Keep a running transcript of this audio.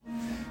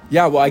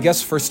Yeah, well, I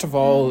guess first of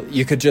all,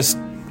 you could just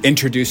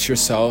introduce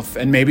yourself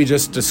and maybe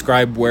just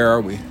describe where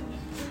are we.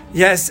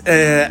 Yes,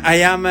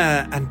 I am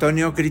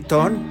Antonio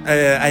Griton.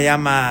 I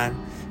am a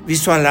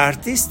visual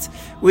artist.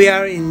 We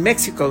are in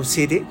Mexico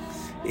City,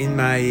 in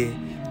my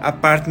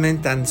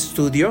apartment and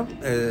studio.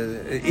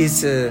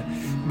 It's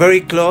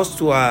very close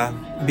to a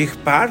big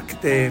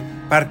park, the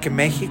Parque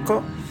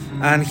Mexico,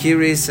 and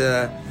here is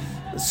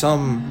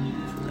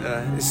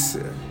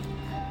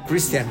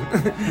Christian.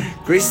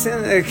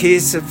 Christian,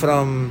 he's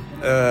from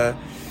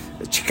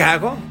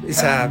Chicago.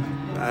 He's a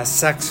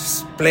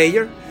sax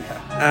player,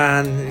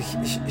 and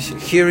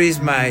here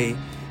is my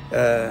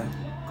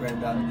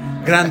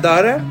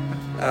granddaughter.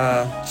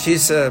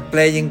 She's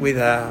playing with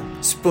a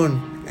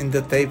spoon in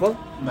the table.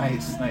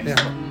 Nice. Yeah.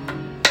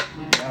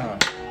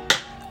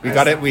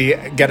 We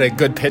get a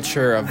good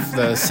picture of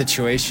the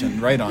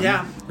situation, right on.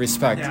 Yeah.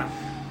 Respect. Yeah.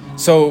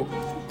 So,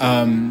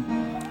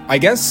 I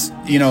guess,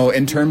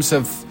 in terms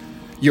of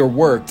your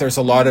work, there's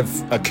a lot of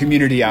a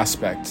community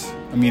aspect.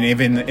 I mean,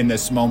 even in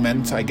this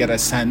moment, I get a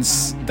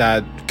sense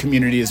that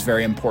community is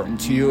very important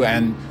to you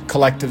and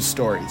collective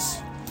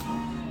stories.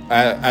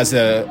 As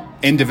a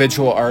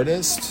individual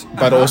artist,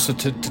 but also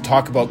to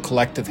talk about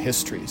collective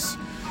histories.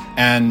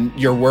 And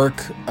your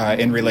work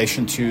in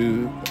relation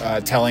to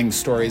telling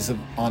stories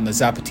on the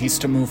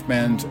Zapatista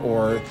movement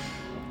or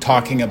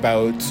talking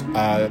about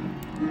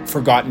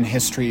forgotten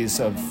histories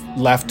of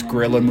left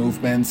guerrilla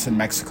movements in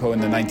Mexico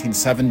in the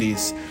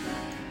 1970s,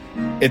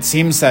 it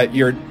seems that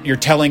you're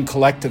telling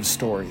collective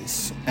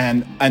stories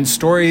and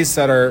stories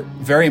that are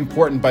very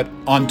important but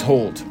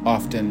untold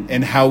often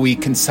in how we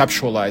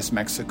conceptualize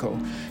Mexico.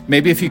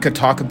 Maybe if you could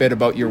talk a bit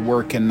about your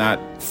work in that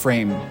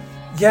frame.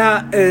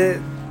 Yeah,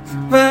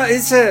 well,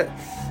 it's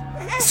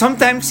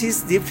sometimes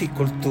it's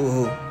difficult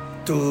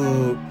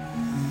to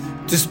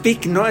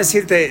speak, no? Es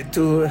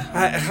decir,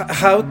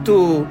 how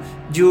to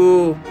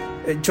you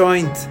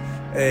join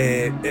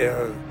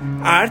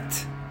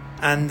art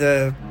and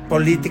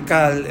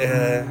political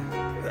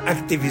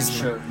activism.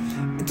 Sure.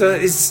 So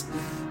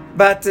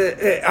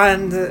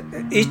and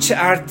each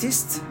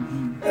artist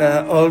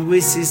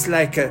always is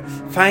like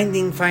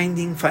finding,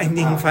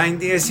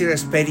 is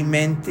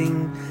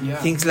experimenting,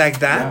 things like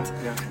that.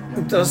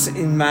 Because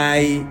in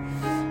my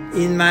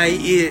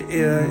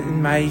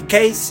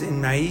case,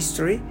 in my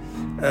history,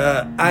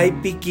 I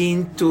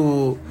begin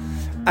to,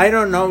 I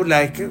don't know,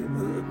 like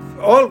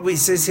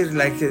always is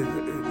like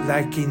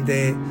in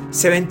the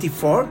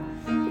 74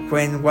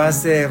 when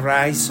was the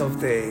rise of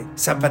the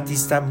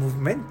Zapatista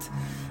movement.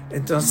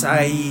 Entonces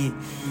I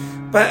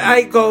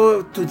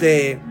go to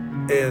the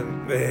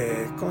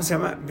 ¿cómo se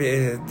llama?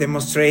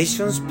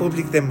 Demonstrations,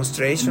 public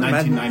demonstrations.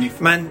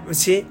 1994.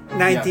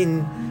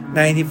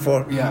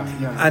 1994. Yeah.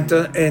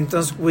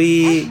 Entonces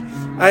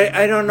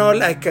I don't know,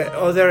 like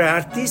other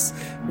artists,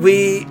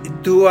 we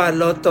do a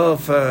lot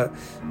of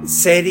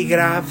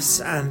serigraphs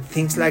and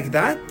things like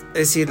that.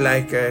 Es decir,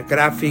 like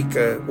graphic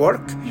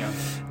work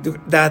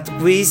that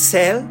we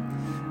sell,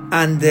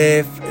 and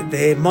the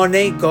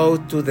money go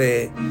to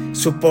the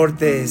support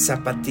the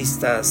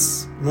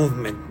Zapatistas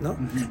movement, no?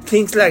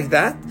 Things like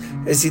that,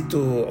 is it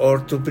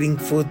to bring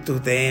food to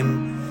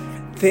them,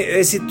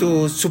 is it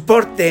to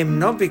support them,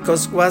 no?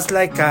 Because it was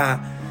like a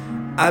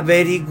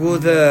very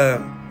good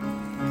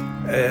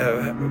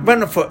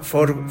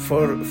for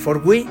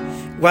we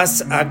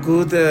was a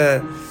good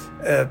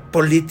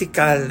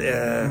political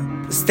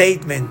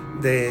statement,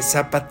 the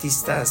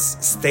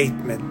Zapatistas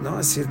statement, no?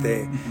 Es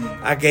decir,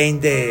 again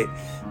the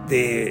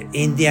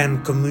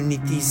Indian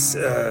communities,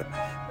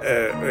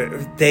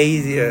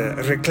 they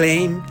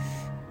reclaim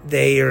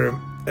their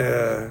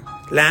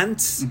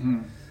lands,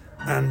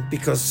 and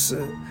because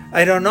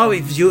I don't know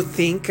if you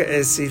think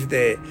as if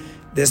the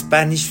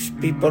Spanish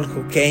people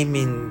who came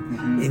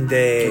in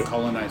the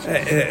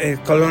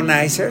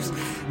colonizers,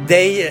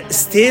 they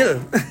still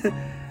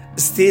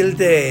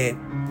the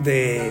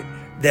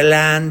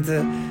land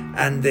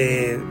and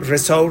the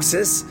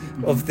resources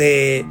of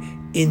the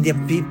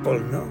Indian people,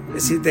 no?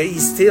 See, they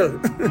still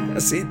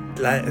see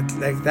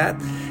like that,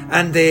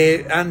 and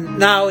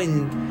now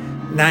in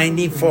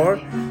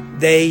 94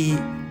 they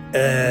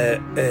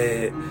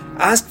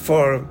ask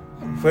for,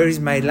 where is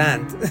my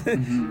land?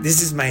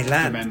 This is my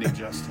land. Demanding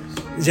justice.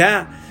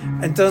 Yeah,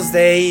 entonces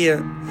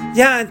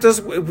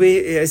entonces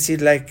we see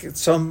like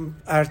some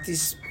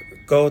artists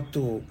go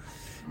to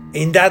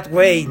in that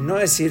way, no?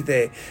 Es decir,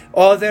 the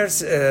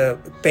others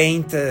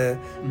paint the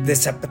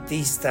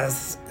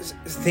Zapatistas,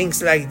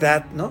 things like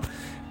that, no?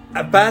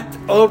 But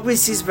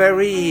always is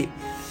very,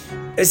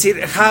 es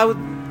decir, how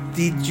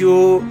did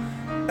you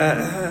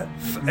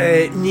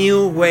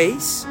new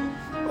ways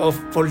of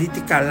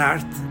political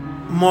art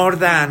more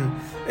than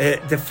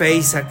the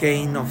face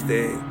again of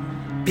the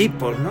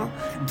people, no?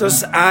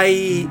 Entonces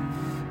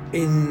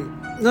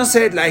no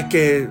sé, like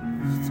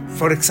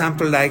for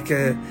example, like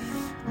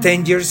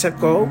 10 years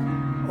ago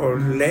or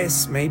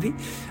less maybe,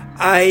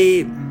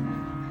 there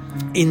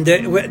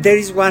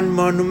is one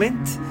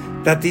monument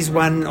that is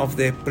one of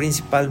the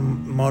principal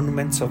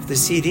monuments of the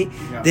city.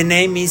 The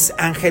name is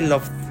Angel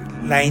of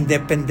La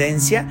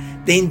Independencia.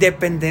 The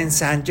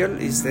Independence Angel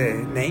is the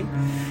name.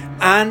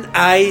 And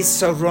I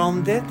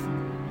surrounded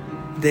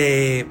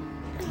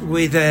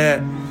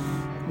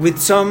with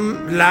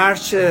some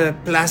large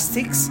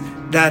plastics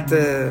that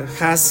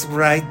has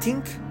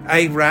writing.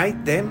 I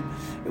write them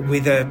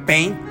with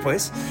paint,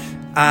 pues,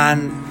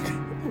 and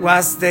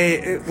was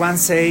the one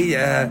say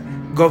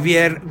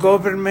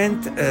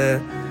government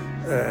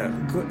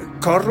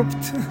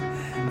corrupt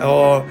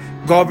or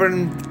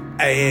government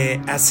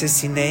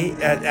assassin,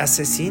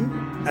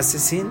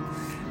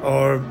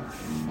 or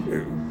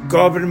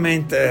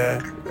government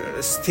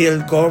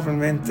still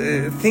government,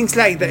 things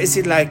like that. Is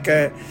it like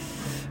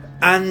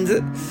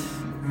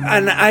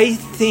and I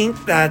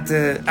think that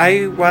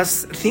I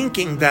was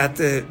thinking that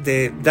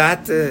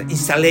that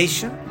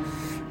installation,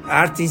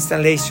 art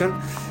installation,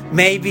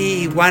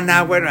 maybe 1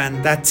 hour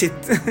and that's it.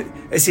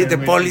 I see the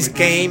police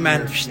came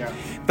and,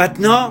 but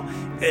no,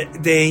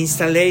 the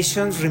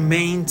installation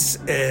remains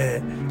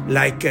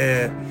like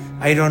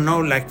I don't know,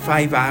 like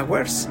 5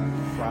 hours.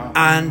 Wow.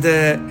 And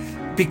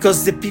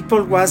because the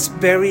people was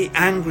very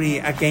angry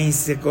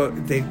against the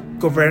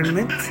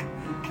government.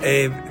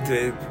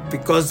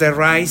 Because the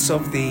rise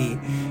of the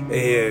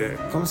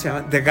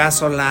the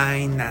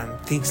gasoline and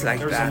things like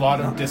There's that. There's a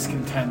lot of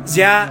discontent.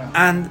 Yeah,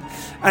 and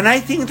I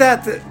think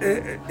that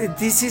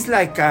this is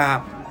like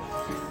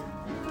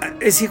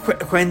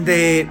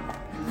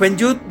when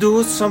you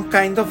do some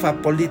kind of a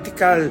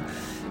political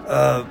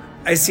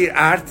I see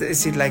art, I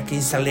see like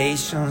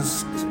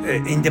installations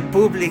in the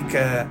public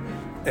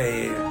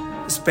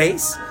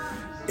space.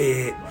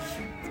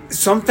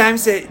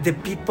 Sometimes the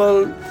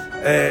people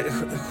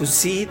who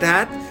see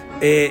that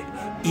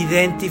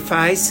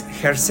identifies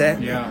herself.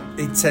 Yeah.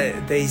 It's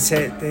they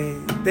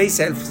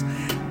selves,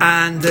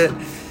 and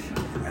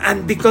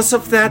because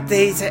of that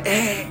they say.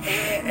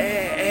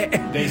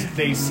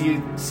 They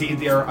see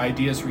their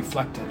ideas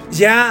reflected.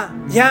 Yeah,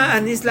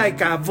 and it's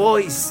like a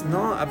voice,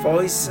 no, a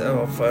voice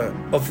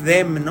of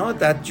them, no,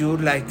 that you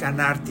like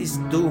an artist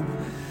do,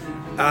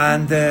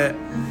 and the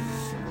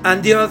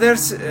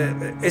others,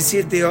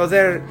 the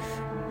other.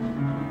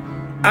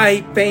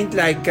 I paint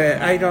like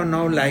I don't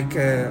know, like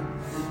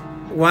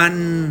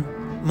 1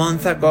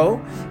 month ago,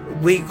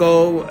 we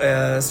go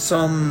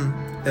some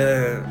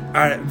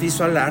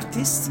visual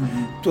artists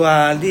to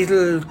a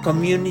little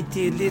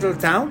community, little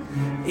town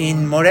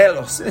in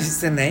Morelos is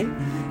the name,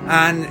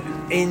 and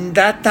in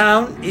that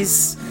town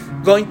is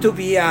going to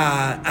be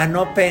an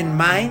open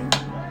mine.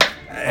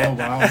 Oh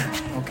wow!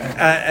 Okay.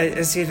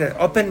 I see the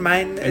open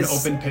mine. An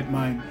open pit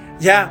mine.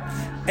 Yeah.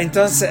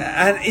 Entonces,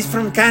 and it's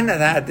from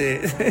Canada,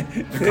 the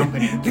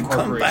company, the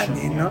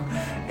company, no?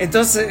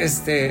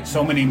 Entonces,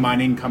 so many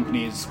mining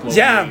companies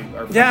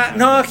globally. Yeah.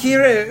 No,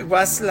 here it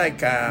was like,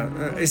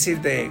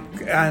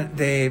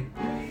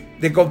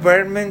 the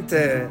government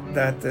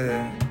that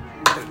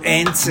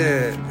ends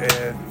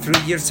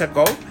 3 years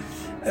ago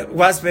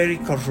was very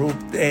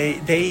corrupt.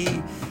 They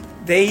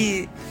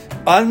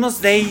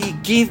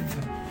give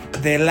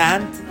the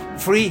land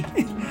free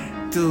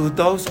to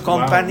those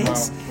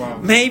companies. Wow.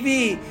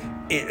 Maybe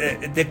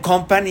the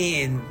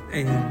company in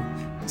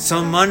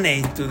some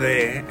money to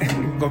the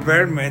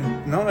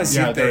government, no?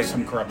 There's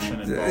some corruption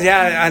involved.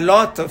 Yeah, a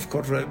lot of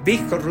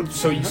big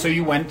corruption. So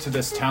you went to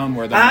this town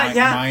where the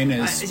mine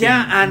is.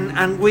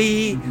 And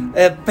we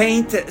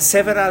paint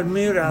several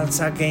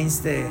murals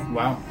against the.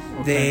 Wow.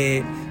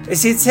 Okay.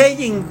 Is it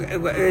saying?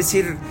 Is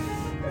it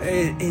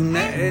in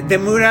the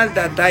mural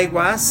that I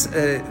was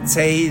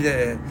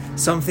said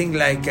something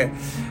like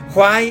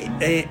why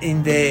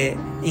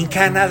in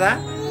Canada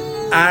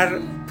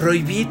are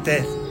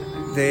prohibited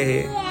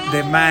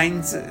the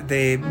mines,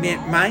 the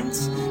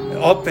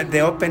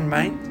open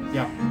mine,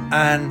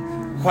 and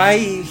why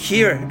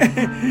here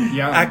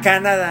a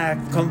Canada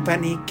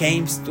company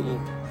came to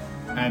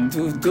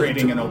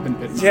creating an open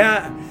pit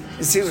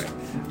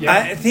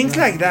mine. Things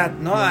like that,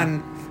 no,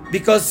 and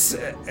because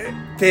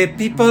the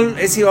people,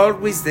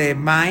 always the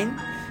mine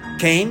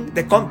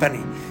the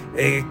company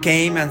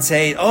came and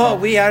said, oh,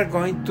 we are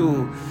going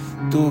to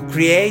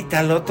create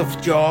a lot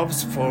of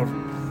jobs for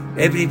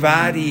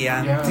everybody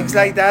and things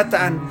like that,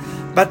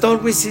 but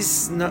always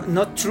is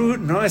not true,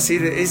 no.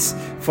 It's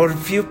for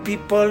few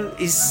people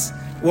is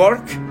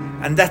work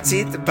and that's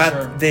it,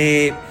 but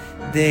the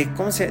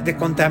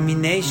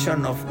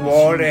contamination of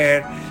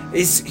water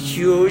is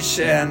huge,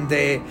 and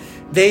they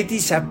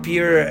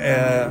disappear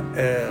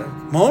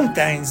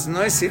mountains,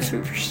 no.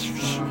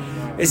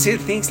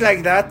 Things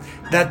like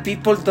that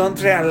people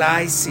don't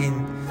realize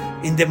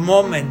in the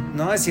moment,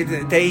 no.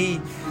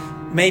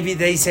 Maybe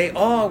they say,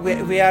 oh,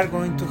 we are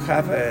going to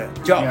have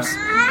jobs.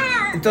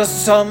 Entonces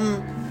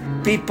some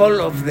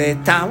people of the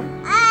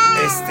town,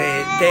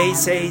 they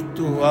say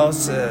to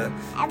us,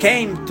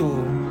 came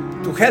to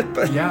help.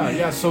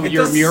 So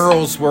your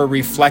murals were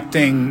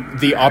reflecting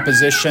the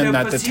opposition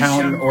that the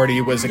town already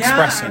was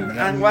expressing.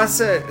 And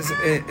was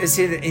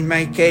in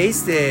my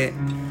case the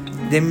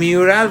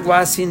mural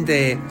was in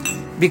the,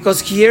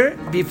 because here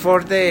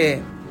before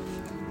the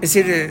is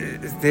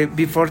it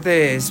before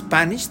the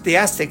Spanish, the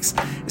Aztecs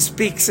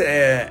speaks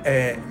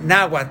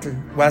Nahuatl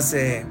was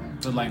The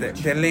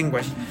language. the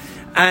language,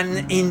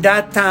 and in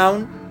that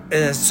town,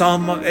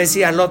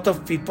 a lot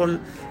of people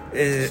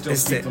Still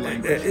speak the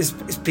language.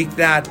 speak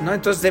that. No,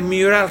 entonces the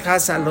mural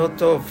has a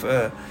lot of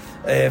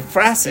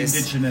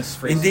phrases,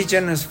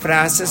 indigenous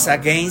phrases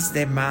against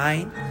the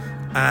mine,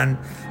 and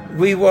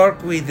we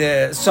work with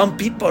some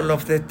people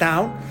of the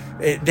town.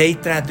 They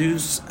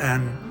traduce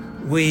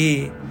and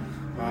we.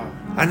 Wow.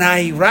 And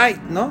I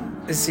write, no?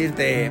 Es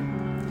decir,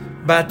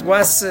 but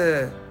was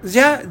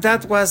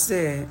that was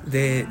the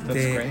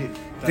great.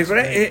 the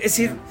great. Es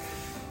decir,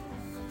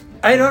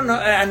 I don't know,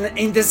 and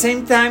in the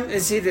same time,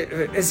 is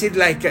it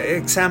like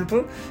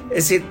example?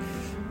 Is it?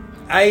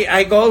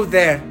 I go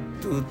there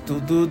to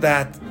do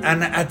that,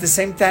 and at the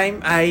same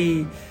time,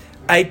 I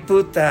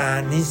put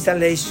an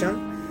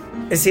installation.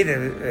 Es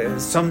decir,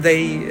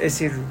 someday, es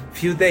decir,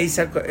 few days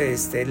ago,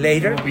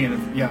 later,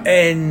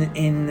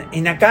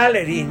 in a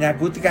gallery, in a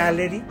good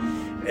gallery,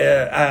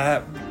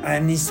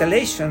 an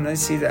installation.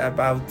 Es decir,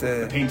 about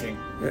painting.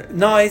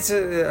 No, it's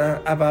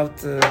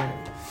about.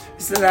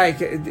 It's like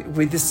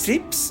with the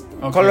strips,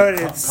 Okay.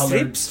 colored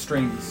strips,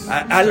 strings.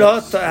 a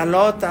lot,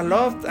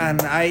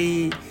 and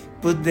I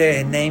put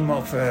the name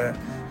of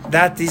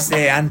that is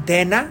the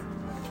antenna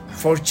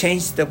for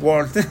change the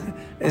world.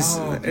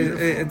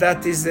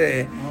 That is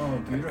the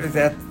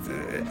that.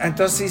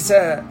 Entonces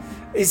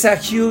it's a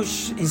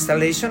huge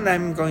installation.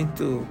 I'm going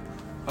to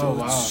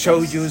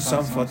show you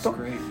some photo,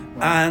 great.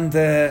 Wow. and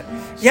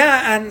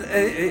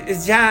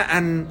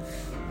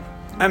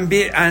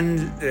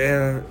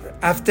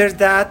after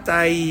that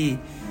I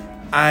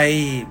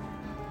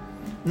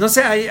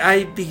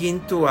begin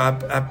to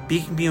a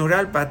big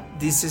mural, but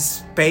this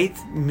is paid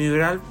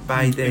mural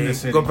by the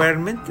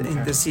government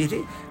in the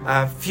city.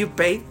 A few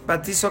paid,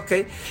 but it's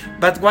okay.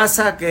 But was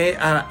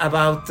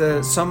about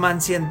some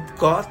ancient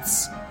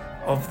gods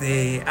of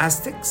the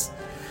Aztecs.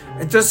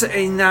 Entonces,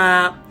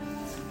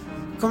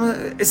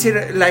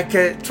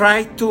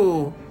 try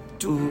to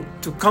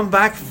come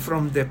back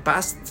from the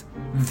past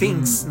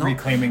things, no?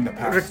 Reclaiming the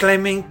past.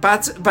 Reclaiming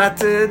past,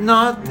 but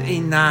not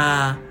in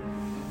a,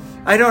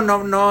 I don't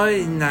know, no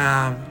in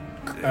a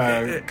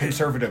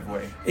conservative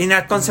way. In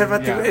a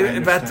conservative way,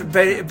 but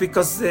very,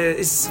 because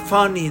it's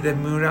funny, the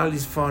mural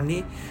is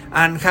funny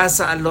and has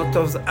a lot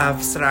of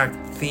abstract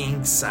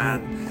things,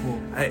 and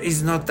cool.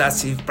 It's not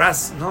as if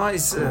brass, no?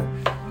 It's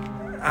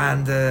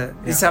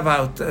it's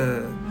about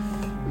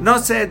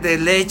not say the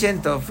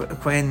legend of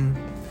when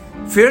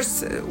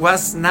first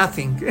was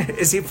nothing.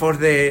 Is it for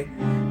the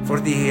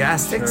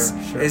Aztecs?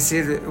 Sure. Is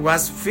it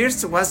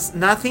was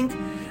nothing,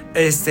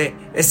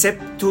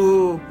 except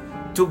two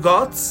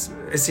gods.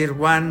 Is it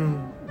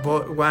one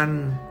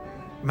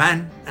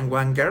man and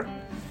one girl,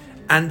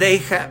 and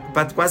they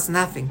but was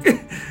nothing,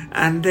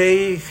 and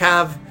they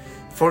have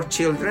 4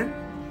 children.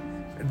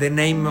 The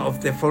name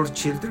of the 4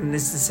 children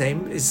is the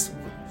same. Is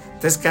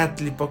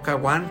Tezcatlipoca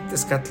 1,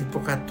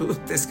 Tezcatlipoca 2,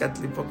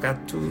 Tezcatlipoca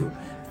 2,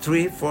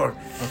 3, 4. Okay.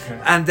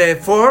 And the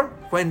 4,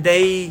 when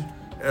they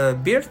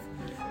birth,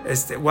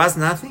 was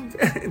nothing.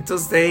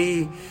 Entonces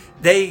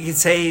they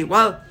say,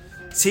 well,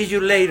 see you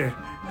later,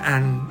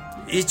 and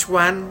each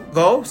one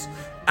goes,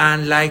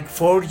 and like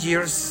 4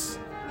 years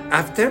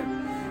after,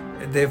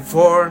 the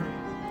 4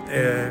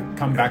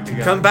 come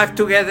back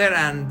together,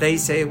 and they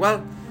say,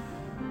 well,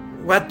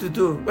 what to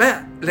do?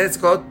 Well, let's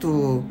go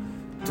to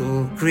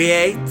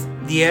create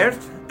the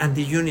earth and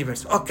the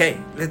universe. Okay,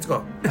 let's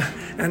go.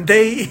 And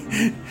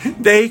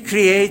they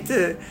create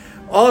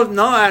all,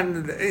 no,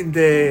 and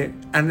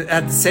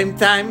at the same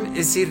time,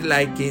 is it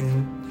like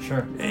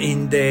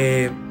in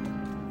the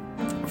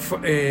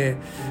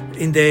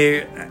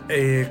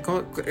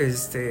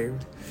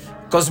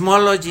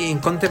cosmology, in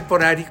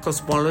contemporary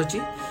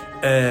cosmology,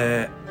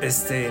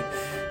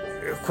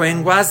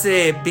 when was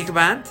the Big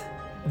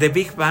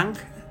Bang,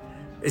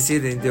 is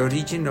it in the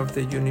origin of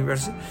the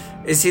universe?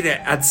 Is it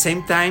at the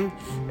same time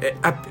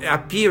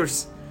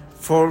appears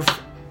 4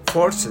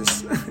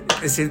 forces?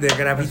 Is it the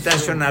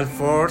gravitational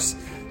force,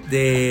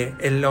 the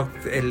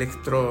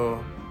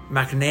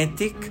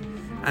electromagnetic,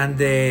 and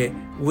the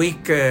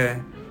weak,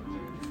 the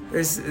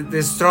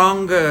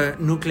strong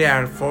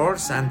nuclear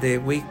force and the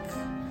weak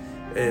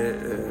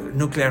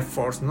nuclear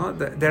force? No,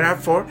 there are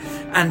 4,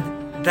 and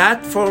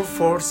that 4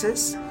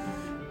 forces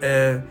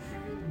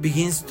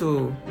begins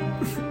to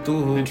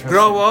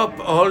grow up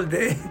all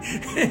the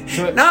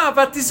no,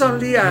 but it's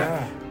only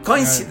a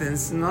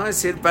coincidence, no?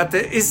 Is it? But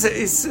it's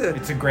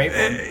a great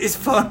one. It's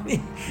funny.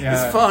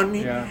 It's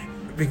funny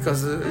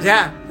because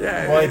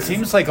Well, it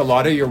seems like a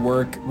lot of your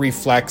work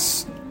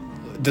reflects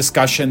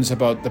discussions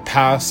about the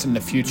past and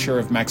the future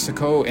of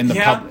Mexico in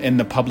the in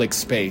the public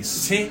space.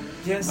 See,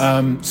 yes.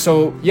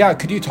 So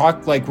could you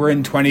talk, like, we're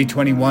in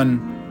 2021?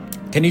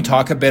 Can you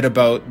talk a bit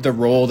about the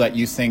role that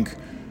you think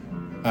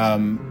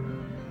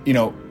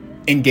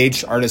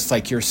engaged artists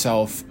like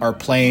yourself are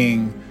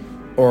playing,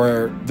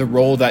 or the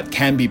role that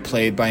can be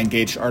played by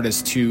engaged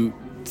artists to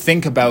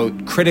think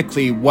about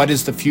critically what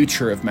is the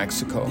future of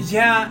Mexico?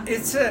 Yeah,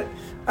 it's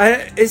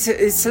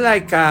It's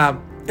like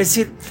it's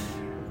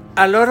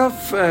a lot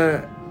of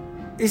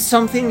it's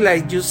something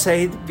like you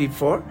said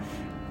before.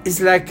 It's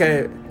like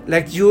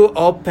you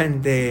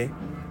open the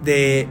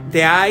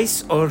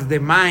eyes or the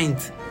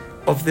mind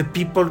of the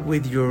people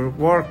with your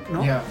work,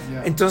 no?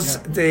 Entonces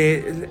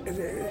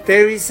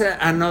there is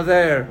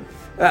another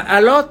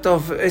a lot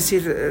of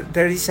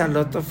there is a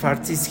lot of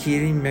artists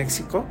here in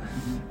Mexico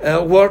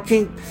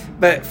working,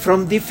 but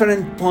from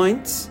different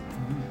points.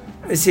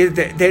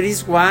 There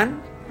is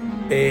one.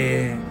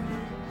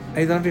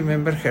 I don't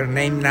remember her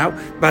name now,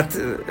 but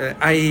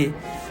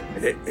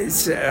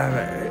it's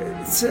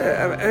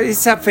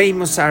a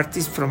famous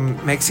artist from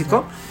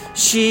Mexico.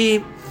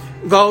 She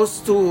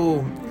was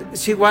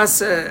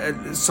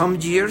some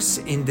years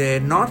in the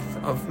north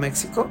of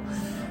Mexico,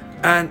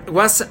 and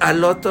was a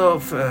lot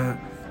of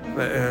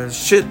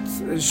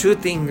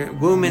shooting,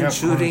 women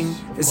shooting,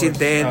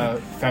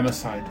 dead,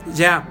 femicide.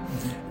 Yeah,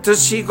 so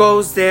she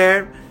goes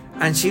there,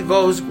 and she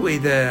goes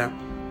with.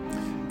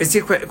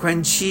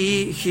 When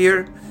she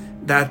hear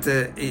that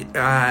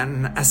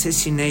an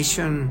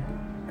assassination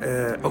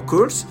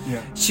occurs,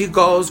 she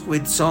goes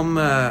with some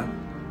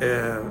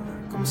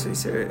 ¿cómo se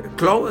dice?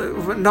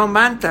 No,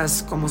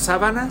 mantas, como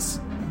sábanas.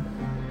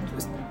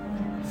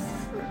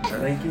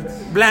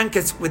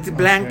 Blankets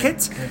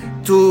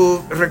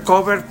to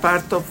recover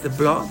part of the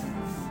blood.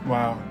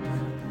 Wow.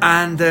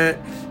 And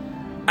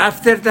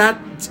after that,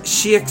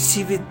 she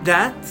exhibit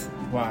that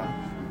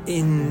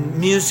in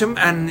museum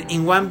and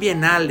in one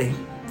biennale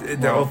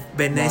of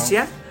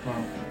Venezia.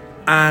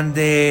 And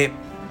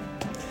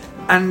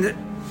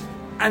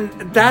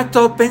that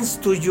opens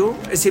to you,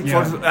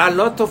 for a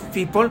lot of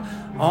people.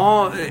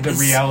 The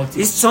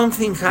reality. It's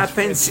something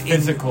happens it's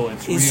physical,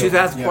 in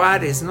Ciudad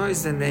Juárez, no?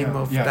 Is the name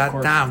of that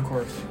town. Of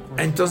course.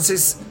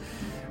 Entonces,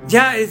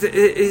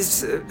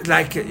 it's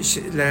like.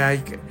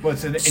 Well,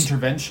 it's an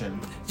intervention.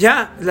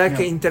 Yeah, an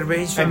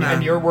intervention.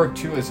 And your work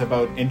too is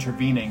about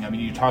intervening. I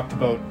mean, you talked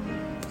about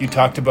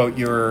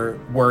your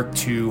work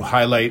to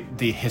highlight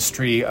the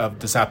history of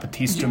the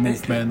Zapatista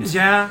movement.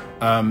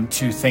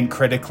 To think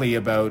critically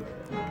about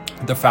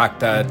the fact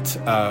that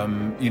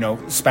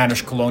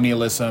Spanish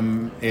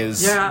colonialism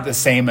is the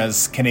same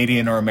as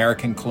Canadian or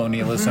American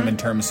colonialism in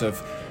terms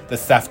of the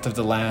theft of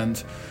the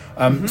land.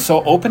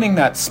 So opening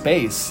that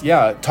space,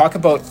 talk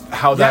about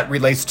how that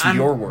relates to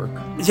your work.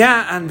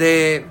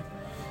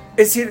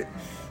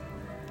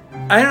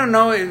 I don't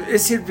know.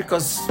 Is it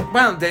because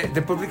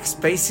the public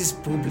space is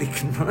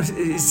public? No?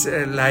 It's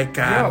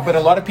but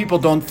a lot of people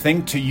don't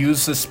think to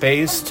use the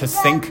space to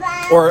think,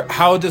 or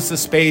how does the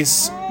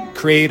space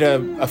create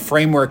a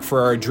framework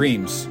for our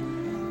dreams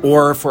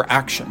or for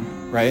action,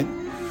 right?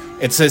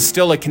 It's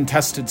still a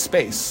contested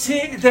space.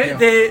 See,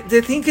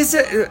 the thing is,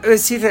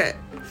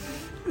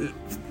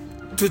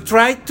 to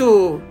try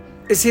to,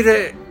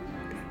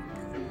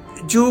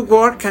 you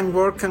work in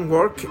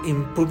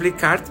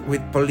public art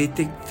with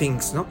politic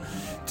things, no?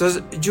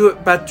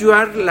 But you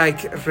are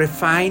like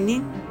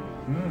refining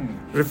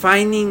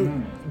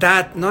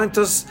that, no?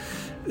 Entonces,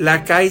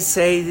 like I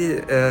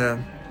said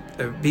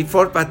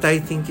before, but I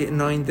think in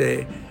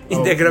the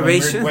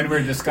graduation when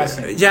we're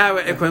discussing,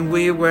 when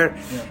we were,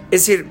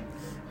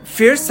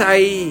 first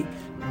I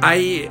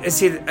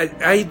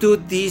do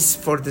this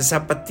for the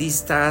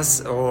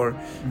Zapatistas, or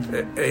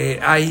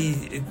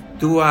I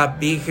do a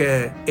big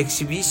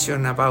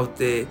exhibition about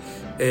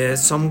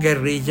some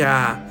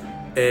guerrilla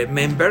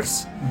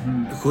members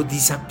who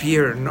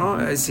disappeared, no?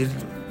 A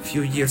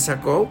few years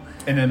ago.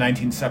 In the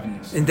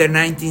 1970s. In the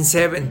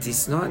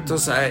 1970s, no?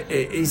 Entonces,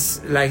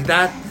 it's like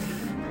that.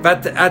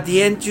 But at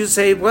the end you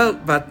say, well,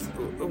 but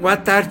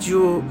what are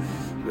you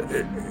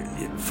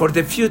for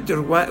the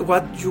future?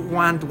 What you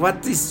want?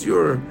 What is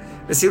your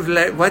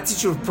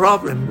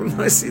problem?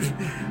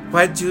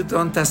 Why you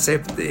don't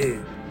accept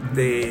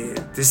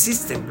the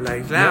system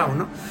like now?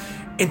 No?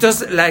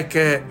 Entonces, like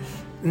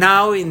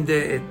now in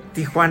the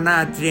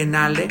Tijuana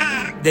Triennale,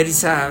 there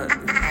is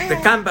the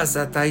canvas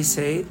that I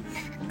say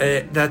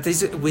that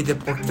is with the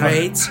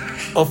portraits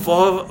of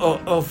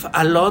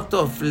a lot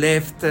of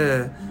left.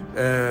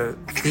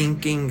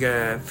 Thinking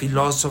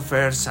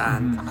philosophers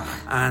and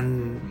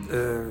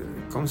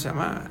 ¿cómo se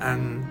llama?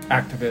 And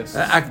activists,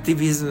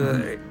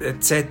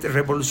 etc.,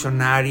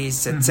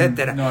 revolutionaries,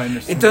 etc. No, I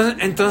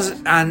understand.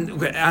 Entonces,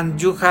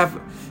 and you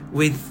have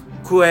with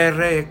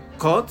QR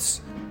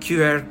codes,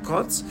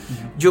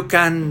 you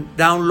can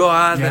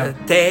download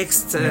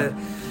text,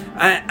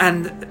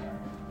 and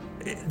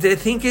the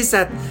thing is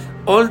that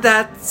all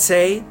that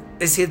say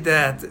is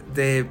that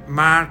the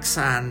Marx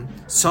and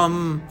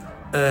some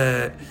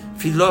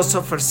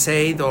philosophers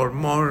said, or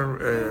more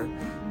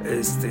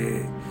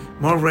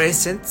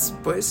recent,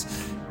 pues,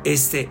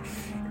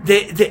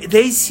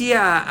 they see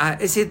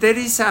there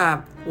is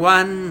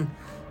one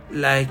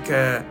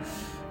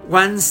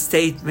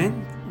statement,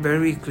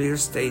 very clear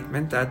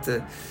statement that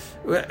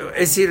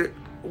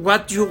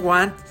what you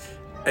want,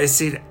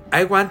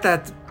 I want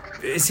that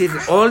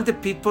all the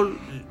people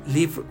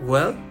live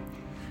well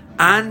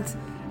and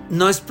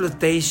no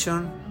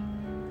exploitation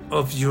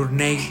of your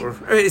neighbor,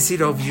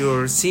 of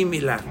your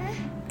similar.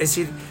 Es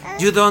decir,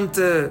 you don't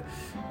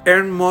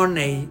earn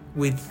money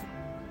with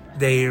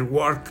their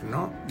work,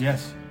 ¿no?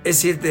 Yes.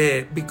 Es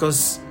decir,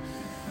 because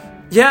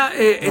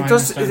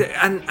entonces,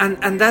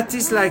 and that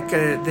is like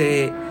es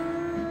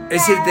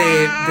decir,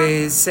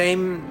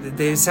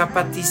 the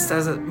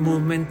Zapatistas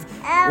movement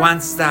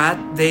wants that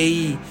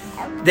they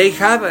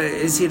have,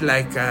 es decir,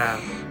 like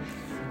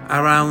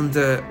around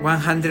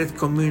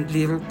 100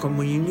 little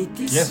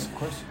communities. Yes, of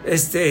course.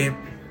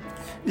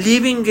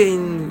 Living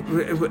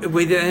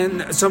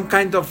within some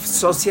kind of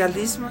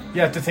socialism.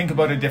 Yeah, to think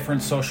about a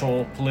different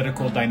social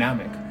political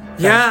dynamic.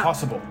 That's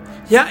possible.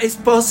 Yeah, it's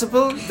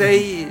possible.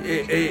 They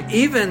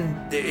even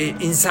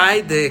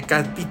inside the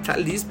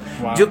capitalism,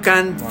 you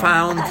can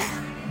found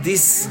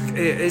this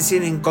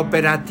in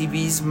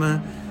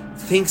cooperativism,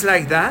 things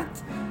like that.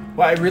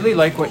 Well, I really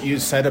like what you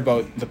said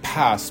about the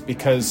past,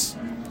 because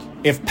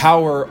if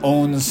power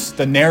owns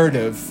the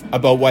narrative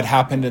about what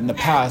happened in the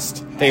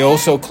past, they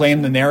also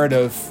claim the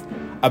narrative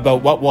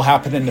about what will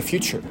happen in the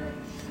future.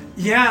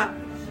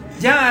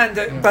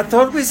 But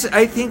always,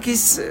 I think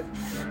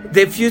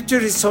the future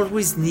is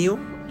always new.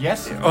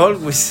 Yes,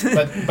 always.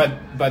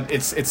 but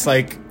it's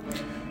like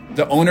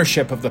the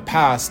ownership of the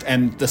past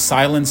and the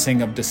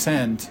silencing of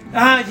dissent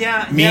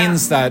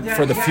means that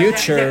for the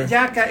future.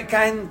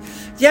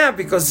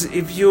 Because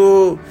if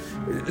you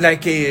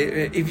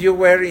if you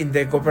were in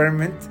the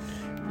government,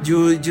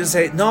 you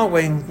say no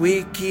when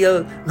we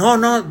kill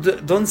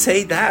don't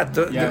say that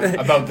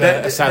about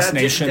the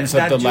assassinations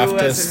of the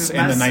leftists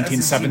in the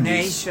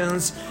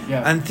 1970s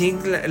and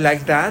things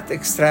like that,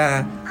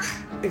 extra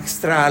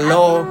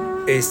law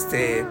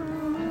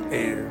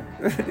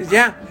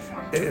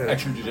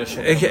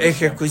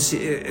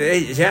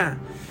extrajudicial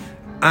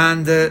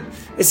and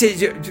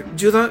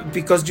you don't,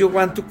 because you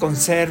want to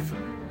conserve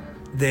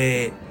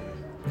the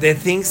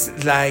things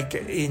like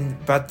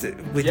but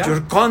with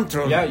your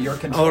control, your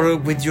control, or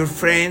with your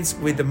friends,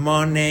 with the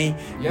money,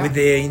 with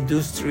the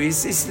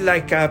industries. It's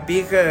like a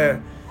big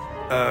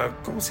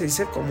 ¿cómo se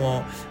dice?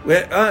 Como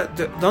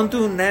don't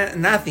do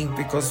nothing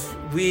because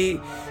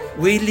we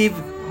live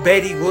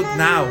very good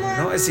now,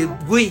 no? It's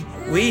we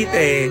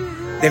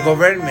the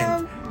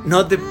government,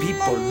 not the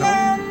people, no?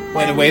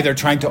 By the way, they're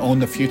trying to own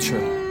the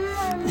future.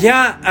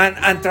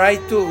 And try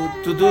to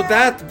do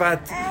that,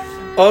 but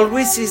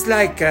always it's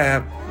like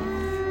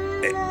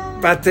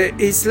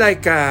it's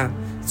like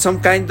some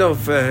kind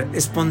of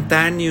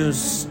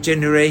spontaneous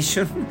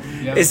generation.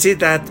 Is it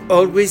that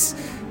always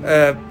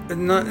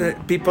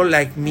people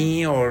like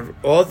me or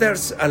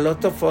others, a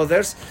lot of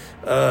others,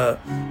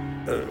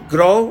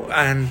 grow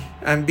and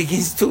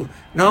begins to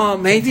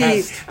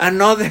maybe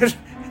another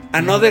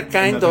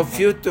kind of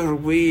future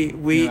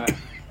we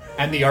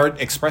and the art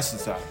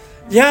expresses that.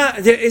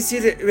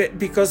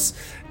 Because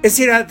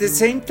at the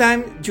same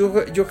time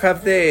you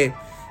have the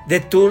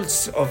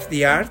tools of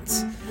the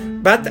arts,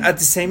 but at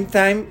the same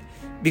time,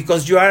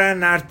 because you are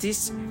an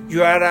artist,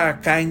 you are a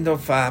kind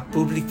of a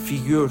public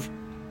figure.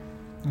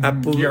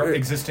 You're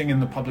existing in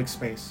the public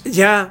space.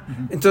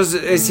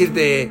 Entonces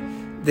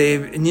the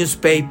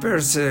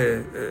newspapers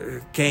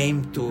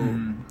came to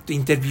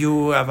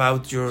interview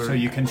about your. So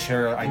you can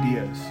share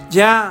ideas.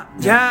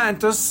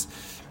 Entonces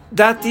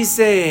that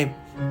is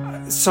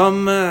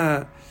some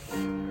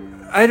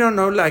I don't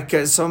know, like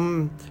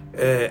some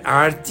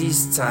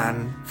artists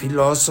and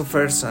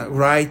philosophers and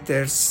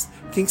writers,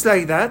 things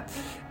like that.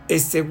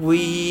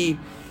 We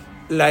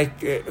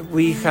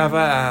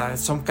have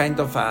some kind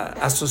of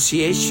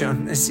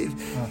association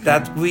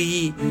that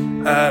we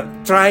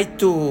try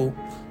to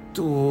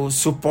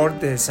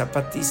support the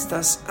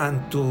Zapatistas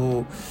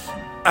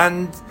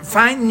and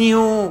find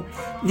new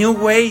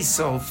ways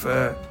of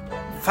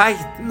fight.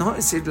 No,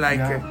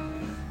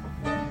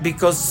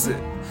 because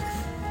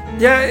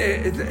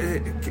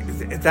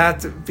that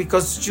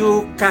because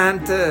you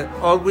can't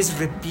always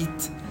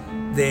repeat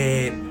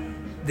the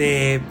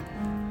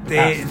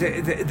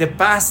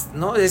past,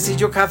 no?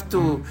 You have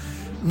to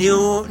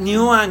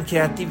new and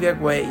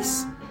creative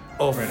ways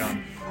of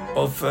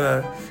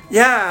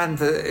and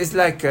it's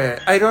like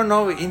I don't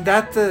know, in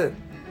that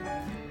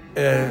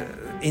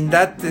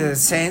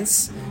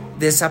sense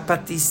the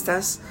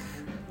Zapatistas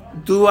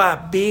do a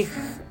big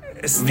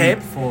step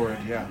leap forward,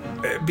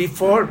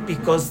 before,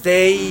 because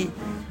they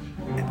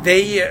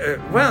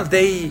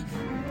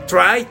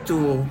try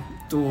to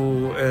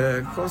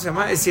 ¿cómo se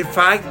llama?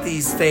 Fight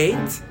the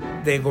state,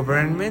 the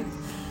government,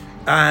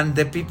 and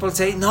the people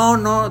say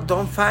no,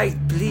 don't fight,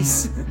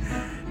 please.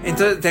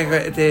 Entonces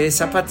the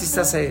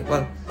Zapatistas say,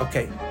 well,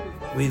 okay,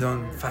 we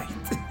don't fight.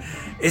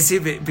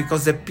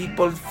 Because the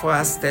people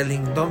was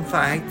telling don't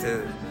fight,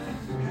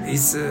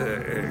 it's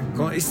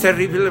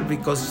terrible,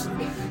 because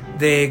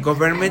the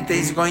government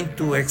is going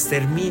to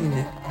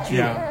exterminate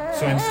you.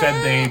 So instead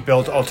they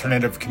built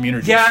alternative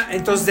communities.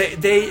 Entonces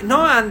they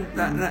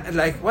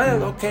like,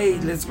 well, okay,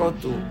 let's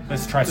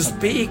try to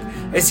speak.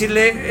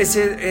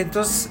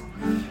 Entonces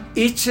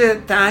each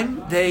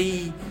time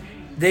they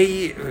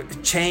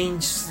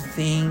change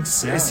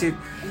things.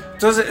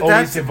 Entonces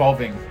always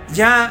evolving.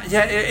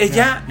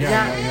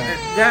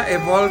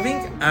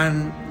 Evolving,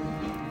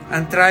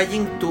 and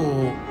trying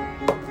to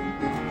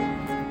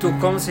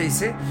 ¿cómo se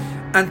dice?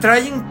 And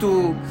trying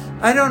to,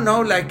 I don't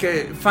know, like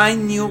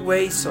find new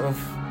ways of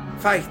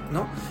fight,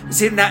 no?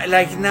 See, now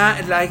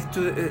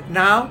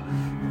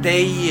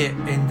they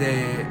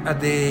at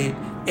the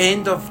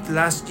end of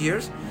last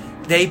year,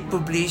 they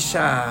publish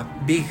a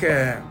big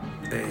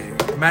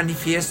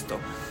manifesto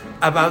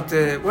about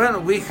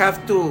we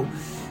have to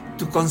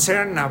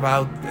concern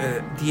about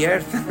the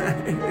earth.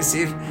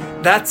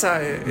 That's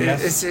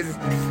Yes.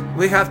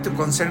 we have to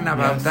concern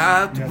about Yes,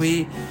 that. yes.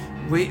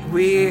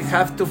 We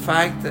have to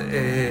fight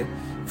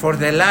for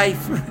the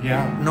life,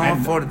 Yeah, no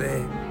and- for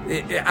the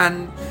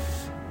and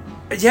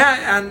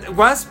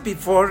was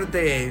before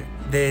the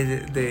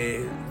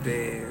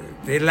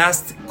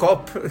last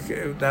COP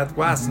that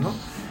was, no.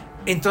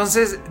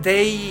 Entonces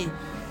they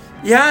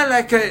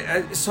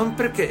some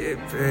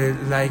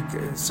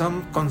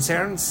some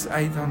concerns,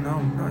 I don't know,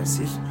 no, it's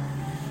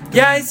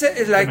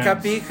like a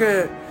Demands. big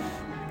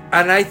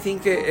and I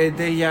think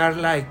they are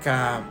like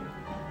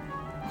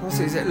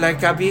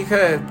like a big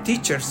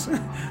teachers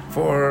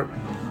for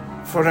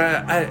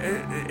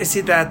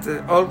see that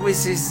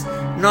always is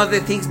not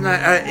the things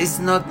it's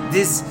not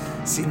this,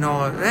 you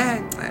know,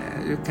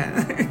 you can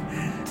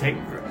Take,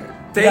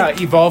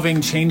 take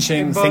evolving,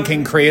 changing, Evolving.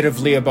 thinking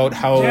creatively about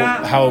how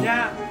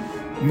yeah.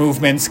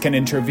 movements can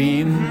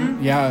intervene.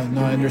 Mm-hmm. Yeah,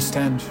 no, I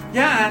understand.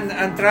 Yeah,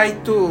 and try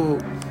to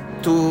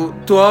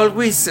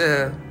always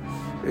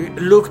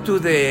look to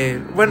the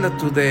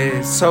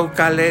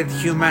so-called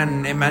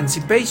human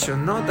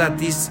emancipation, no,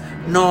 that is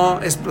no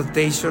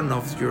exploitation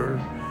of your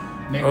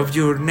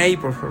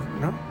neighborhood,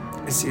 no,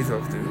 is it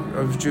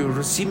of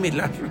your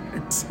similar.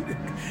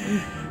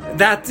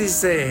 That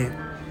is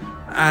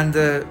and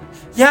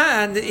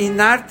in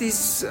art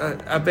is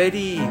a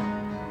very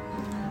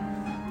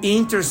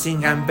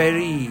interesting and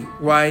very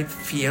wide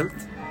field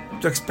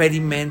to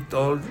experiment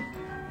all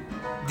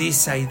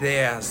these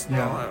ideas.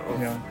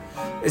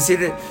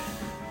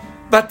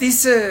 But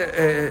this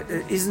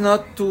is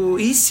not too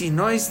easy.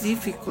 No, it's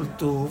difficult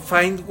to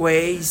find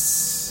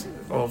ways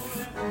of.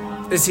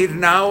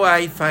 Now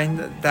I find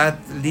that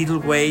little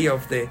way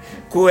of the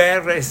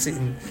QRs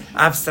in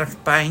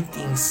abstract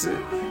paintings,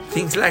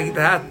 things like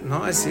that.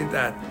 No, I see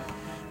that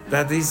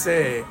is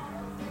the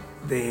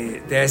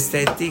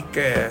aesthetic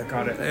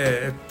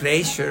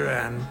pleasure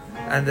and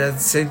at the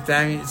same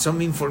time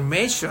some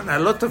information, a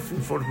lot of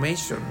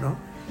information. No,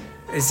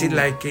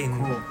 like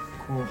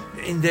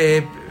in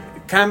the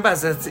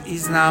canvas that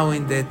is now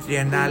in the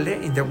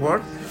Triennale in the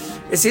world,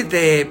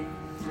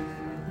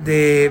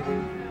 the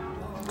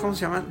 ¿cómo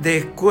se llama?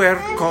 The QR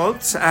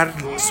codes are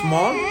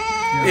small.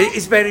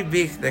 It's very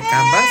big, the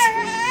canvas.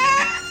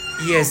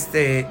 Yes,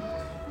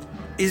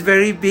 it's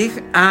very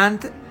big,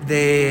 and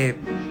they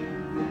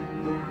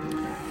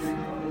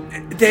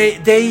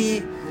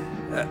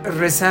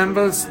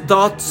resembles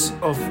dots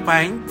of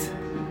paint.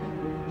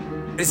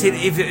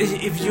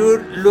 If you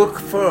look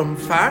from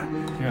far,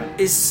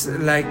 it's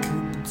like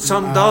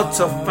some dots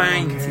of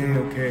paint.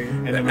 Okay.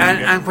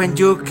 And when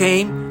you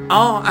came,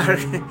 our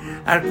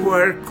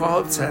QR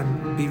codes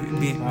and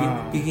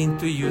begin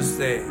to use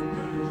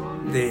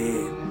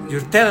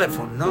your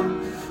telephone, no?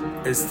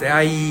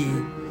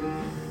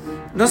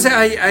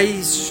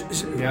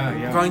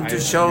 Going to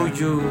show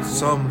you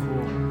some.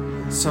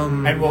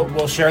 And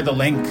we'll share the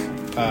link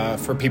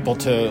for people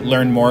to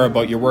learn more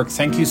about your work.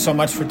 Thank you so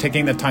much for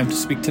taking the time to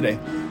speak today.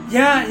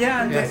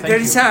 There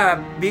is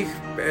a big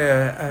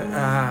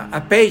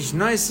a page,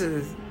 no? It's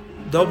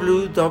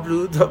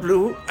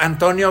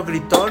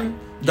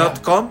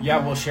www.antoniogriton.com.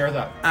 Yeah, we'll share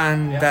that.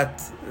 And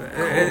that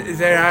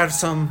there are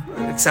some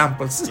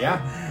examples.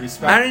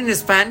 Respect. Are in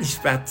Spanish,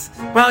 but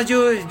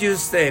you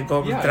use the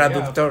Google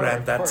Traductor,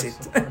 and that's it.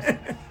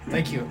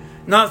 Thank you.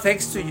 No,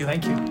 thanks to you.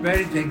 Thank you.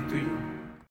 Very thanks to you.